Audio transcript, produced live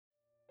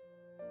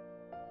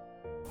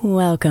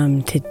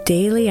Welcome to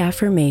Daily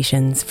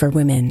Affirmations for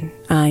Women.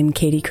 I'm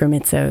Katie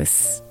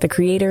Kremitzos, the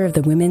creator of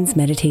the Women's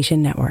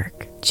Meditation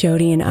Network.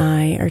 Jody and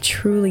I are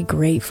truly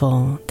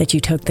grateful that you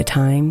took the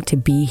time to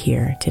be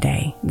here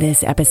today.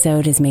 This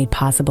episode is made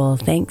possible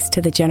thanks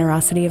to the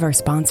generosity of our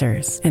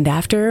sponsors. And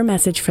after a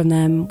message from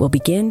them, we'll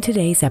begin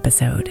today's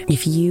episode.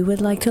 If you would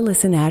like to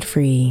listen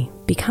ad-free,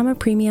 become a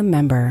premium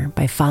member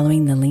by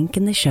following the link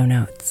in the show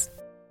notes.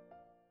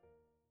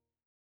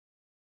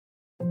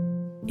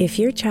 If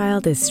your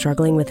child is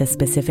struggling with a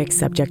specific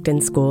subject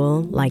in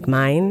school, like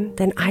mine,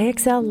 then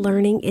IXL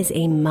learning is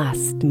a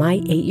must. My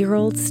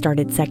 8-year-old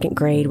started second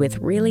grade with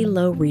really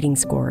low reading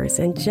scores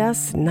and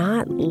just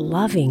not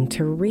loving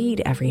to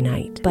read every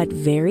night. But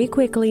very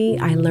quickly,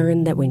 I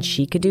learned that when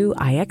she could do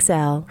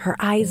IXL, her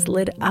eyes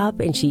lit up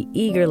and she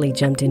eagerly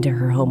jumped into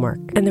her homework.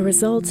 And the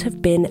results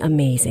have been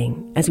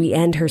amazing. As we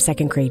end her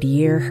second grade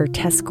year, her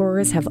test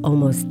scores have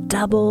almost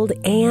doubled,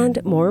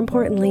 and more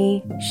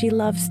importantly, she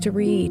loves to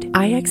read.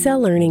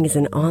 IXL Learning is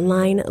an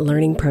online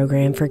learning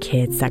program for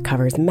kids that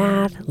covers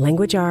math,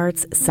 language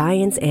arts,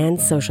 science, and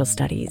social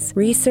studies.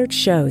 Research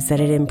shows that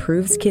it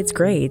improves kids'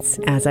 grades,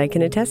 as I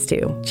can attest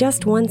to.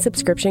 Just one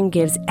subscription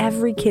gives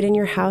every kid in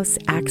your house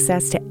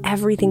access to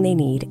everything they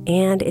need,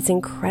 and it's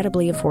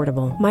incredibly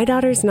affordable. My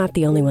daughter's not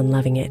the only one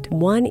loving it.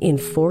 1 in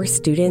 4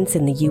 students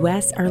in the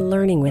U.S. are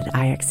learning with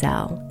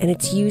IXL, and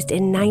it's used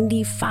in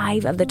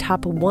 95 of the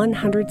top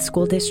 100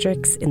 school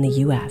districts in the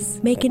U.S.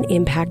 Make an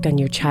impact on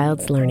your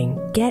child's learning.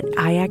 Get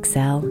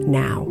IXL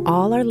now.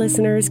 All our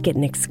listeners get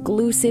an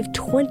exclusive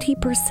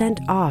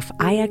 20% off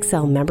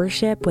IXL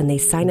membership when they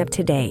sign up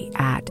today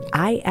at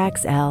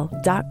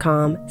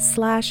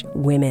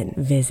IXL.com/women.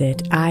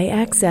 Visit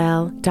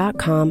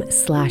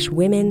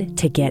IXL.com/women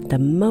to get the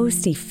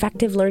most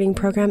effective learning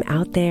program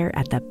out there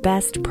at the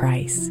best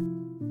price.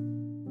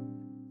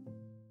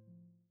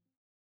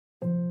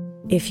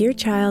 If your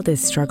child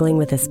is struggling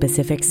with a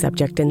specific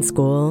subject in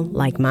school,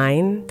 like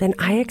mine, then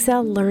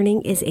IXL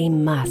learning is a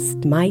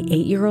must. My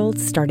 8-year-old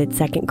started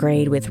second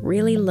grade with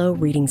really low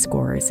reading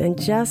scores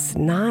and just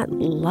not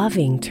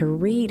loving to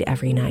read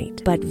every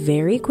night. But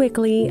very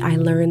quickly, I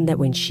learned that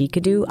when she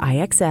could do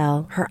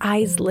IXL, her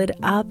eyes lit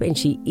up and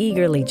she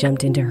eagerly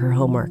jumped into her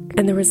homework.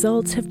 And the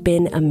results have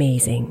been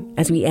amazing.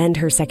 As we end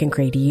her second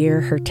grade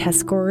year, her test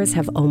scores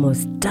have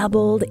almost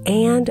doubled,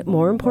 and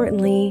more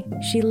importantly,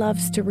 she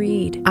loves to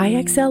read.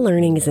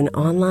 IXL Learning is an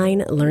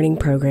online learning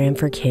program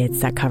for kids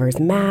that covers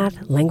math,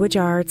 language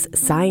arts,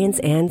 science,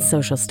 and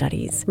social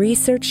studies.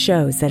 Research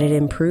shows that it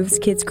improves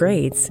kids'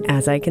 grades,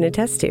 as I can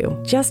attest to.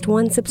 Just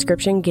one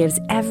subscription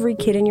gives every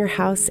kid in your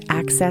house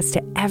access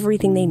to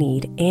everything they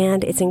need,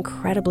 and it's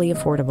incredibly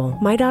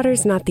affordable. My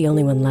daughter's not the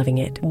only one loving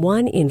it.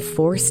 1 in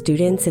 4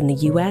 students in the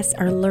U.S.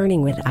 are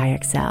learning with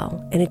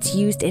IXL, and it's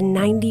used in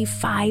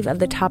 95 of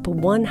the top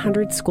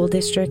 100 school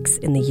districts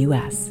in the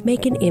U.S.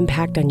 Make an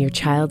impact on your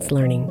child's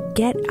learning.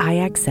 Get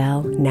IXL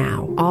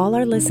now. All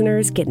our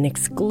listeners get an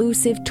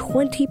exclusive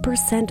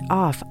 20%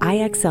 off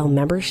IXL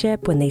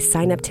membership when they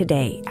sign up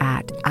today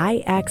at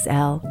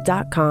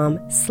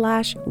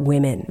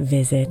IXL.com/women.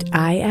 Visit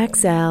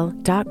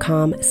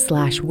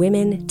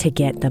IXL.com/women to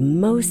get the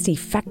most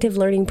effective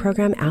learning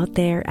program out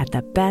there at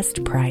the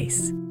best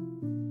price.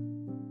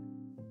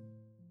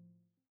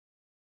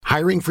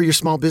 Hiring for your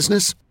small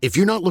business? If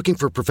you're not looking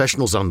for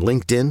professionals on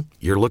LinkedIn,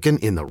 you're looking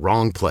in the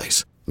wrong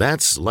place.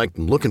 That's like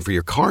looking for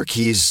your car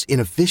keys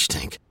in a fish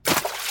tank.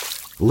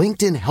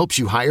 LinkedIn helps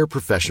you hire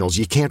professionals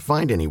you can't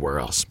find anywhere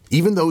else,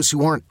 even those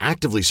who aren't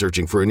actively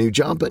searching for a new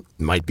job but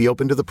might be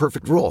open to the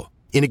perfect role.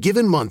 In a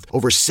given month,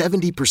 over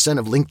 70%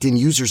 of LinkedIn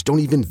users don't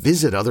even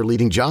visit other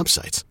leading job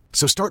sites.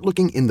 So start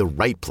looking in the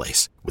right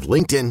place. With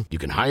LinkedIn, you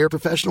can hire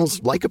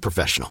professionals like a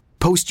professional.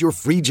 Post your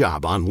free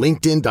job on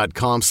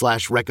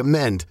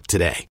linkedin.com/recommend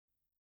today.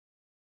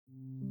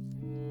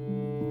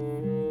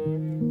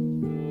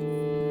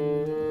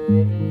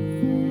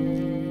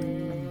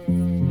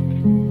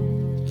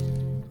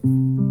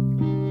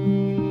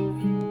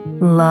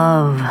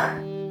 Love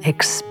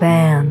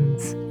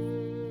expands.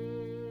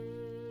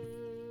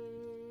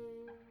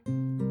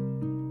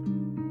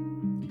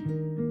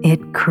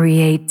 It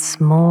creates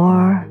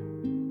more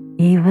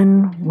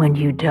even when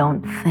you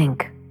don't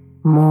think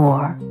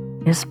more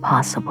is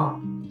possible.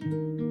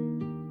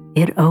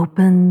 It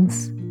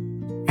opens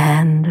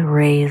and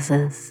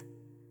raises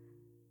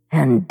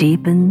and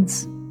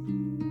deepens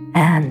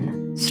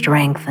and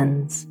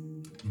strengthens.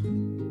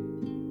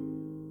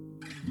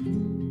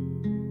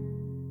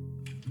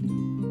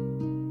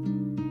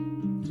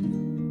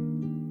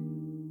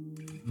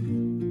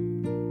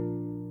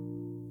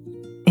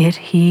 It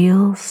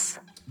heals,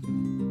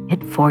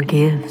 it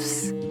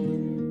forgives,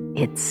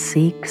 it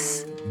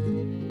seeks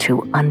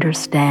to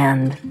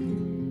understand.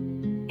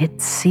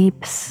 It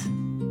seeps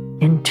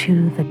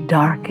into the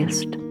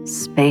darkest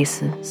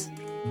spaces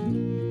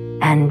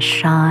and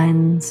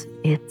shines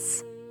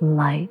its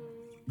light.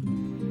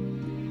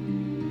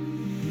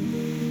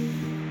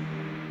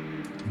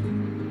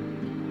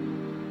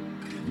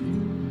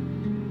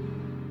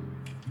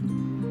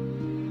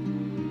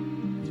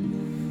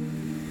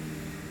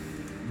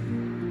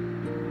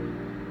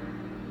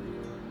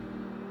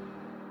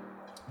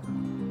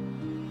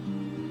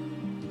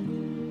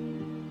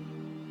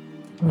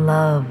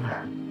 Love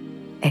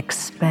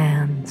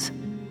expands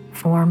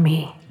for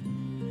me.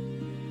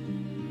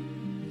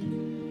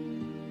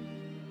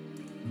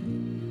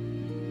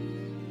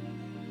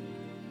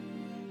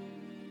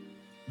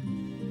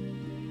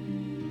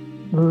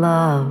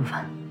 Love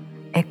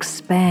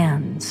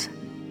expands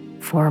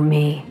for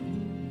me.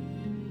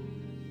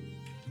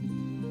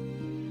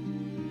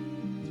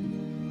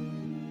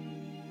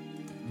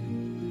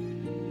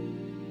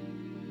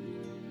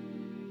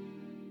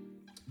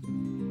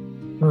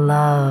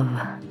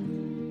 Love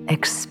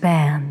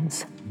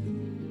expands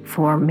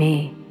for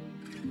me.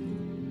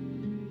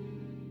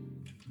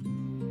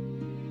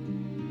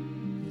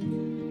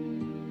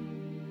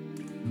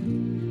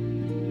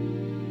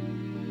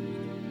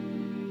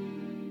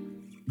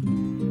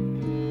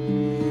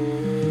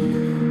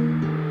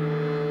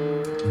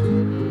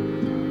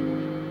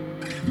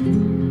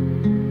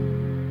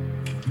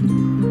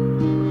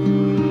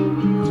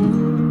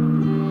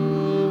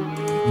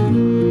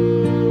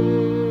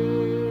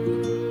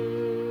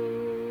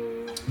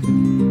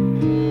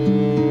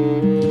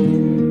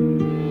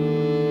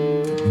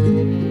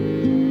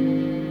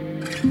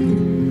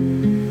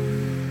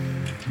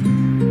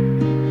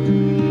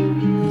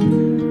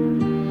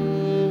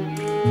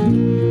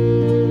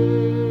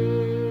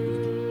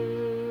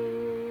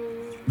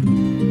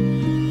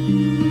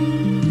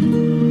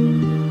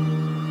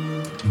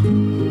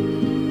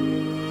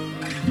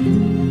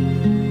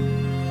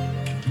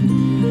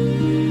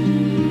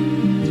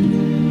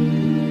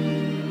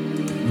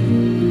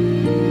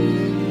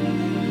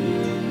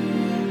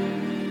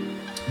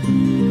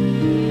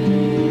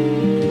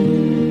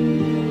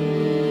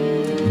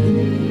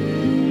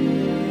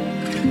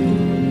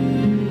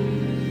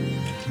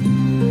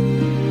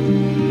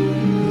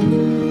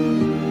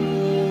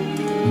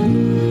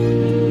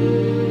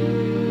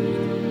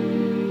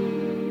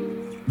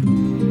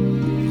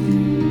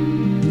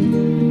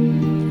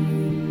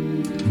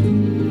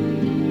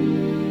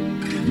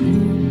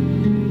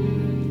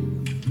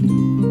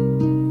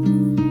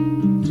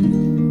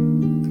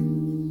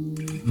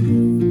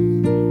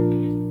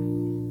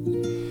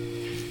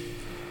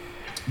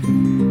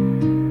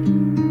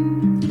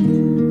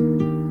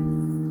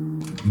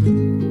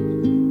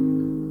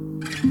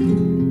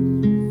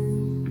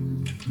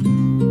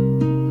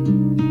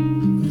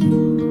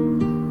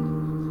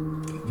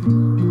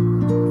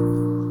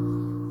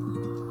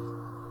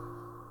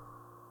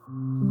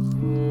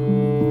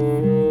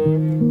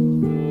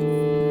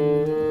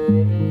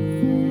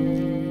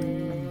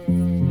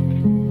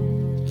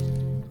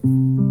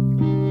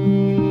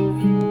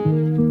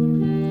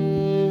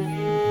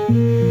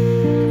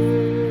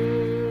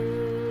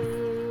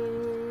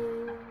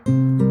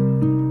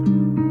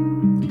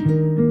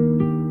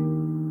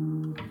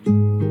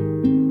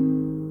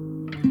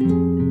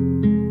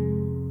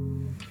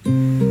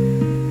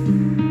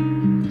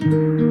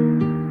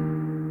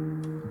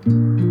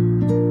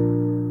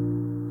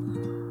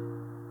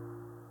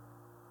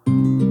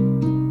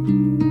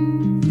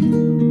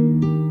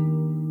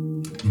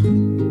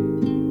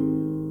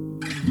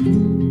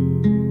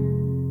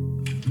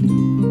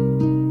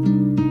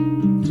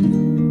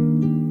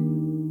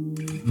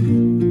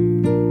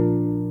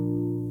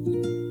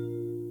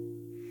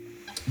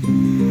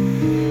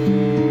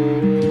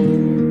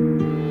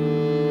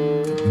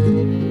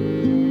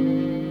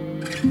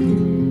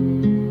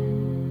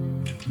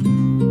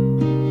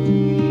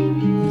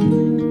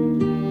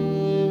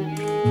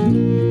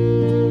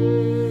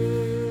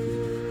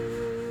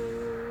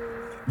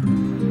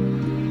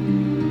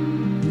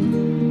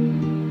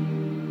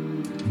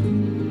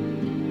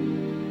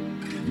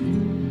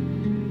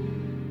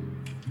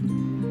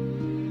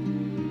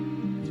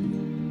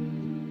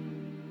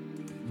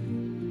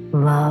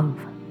 Love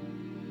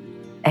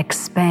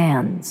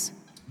expands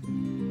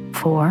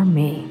for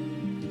me.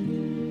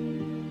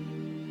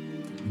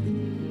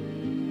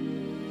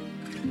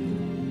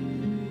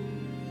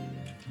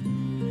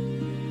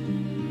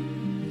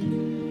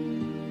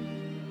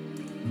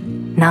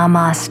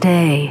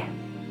 Namaste,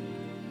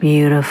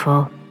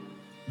 beautiful.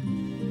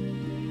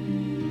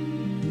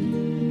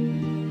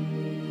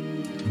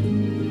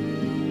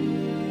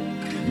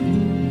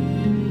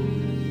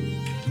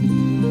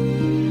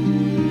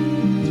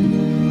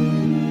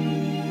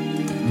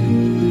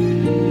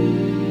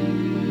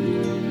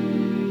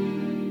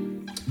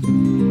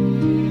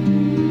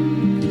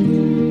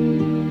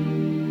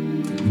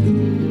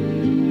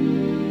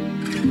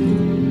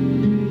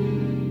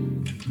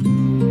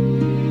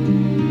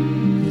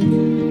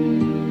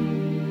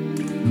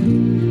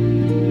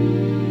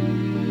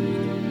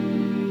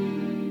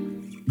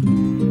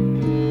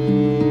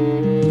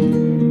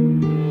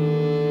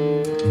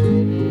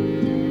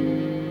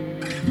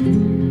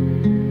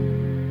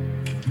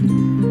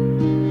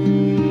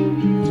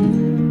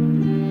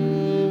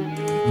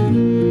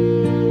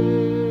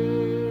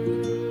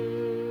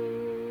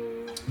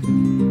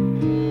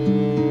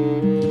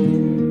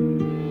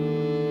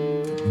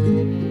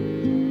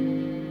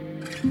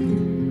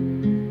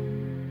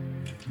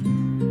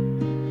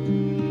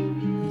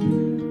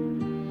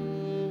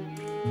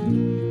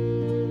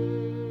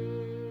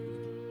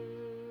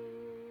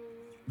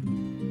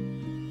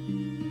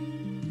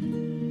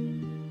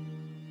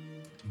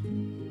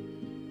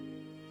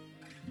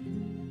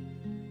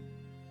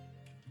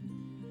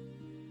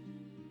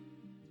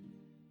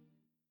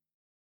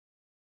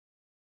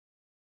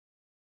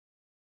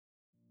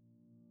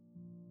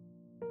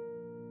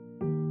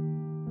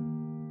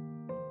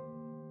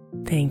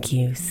 Thank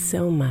you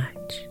so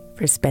much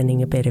for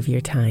spending a bit of your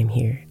time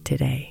here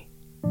today.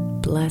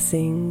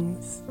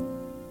 Blessings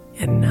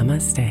and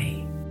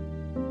namaste.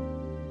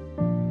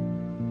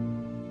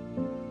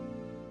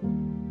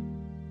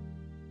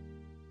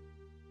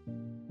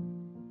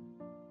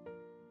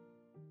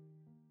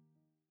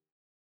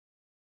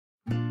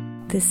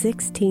 The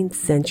 16th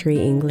century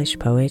English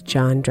poet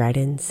John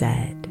Dryden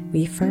said,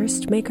 "We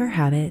first make our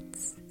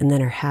habits, and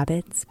then our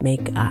habits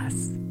make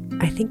us."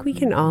 I think we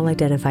can all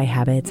identify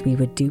habits we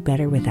would do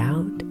better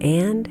without,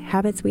 and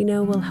habits we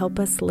know will help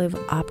us live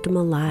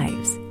optimal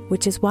lives,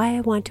 which is why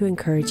I want to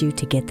encourage you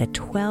to get the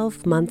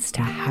 12 Months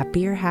to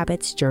Happier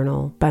Habits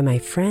journal by my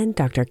friend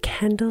Dr.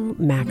 Kendall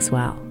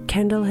Maxwell.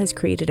 Kendall has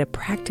created a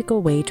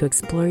practical way to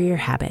explore your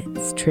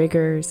habits,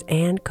 triggers,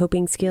 and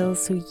coping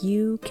skills so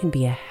you can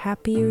be a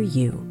happier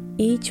you.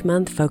 Each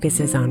month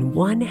focuses on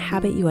one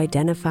habit you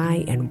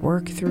identify and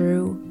work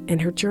through,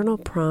 and her journal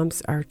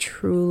prompts are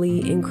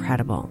truly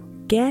incredible.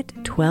 Get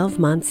 12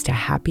 Months to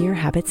Happier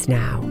Habits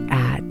now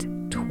at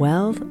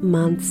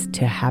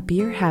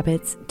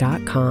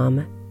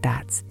 12monthstohappierhabits.com.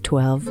 That's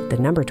 12, the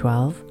number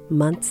 12,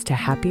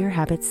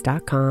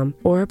 monthstohappierhabits.com,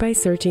 or by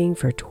searching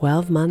for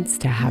 12 Months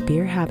to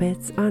Happier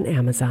Habits on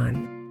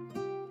Amazon.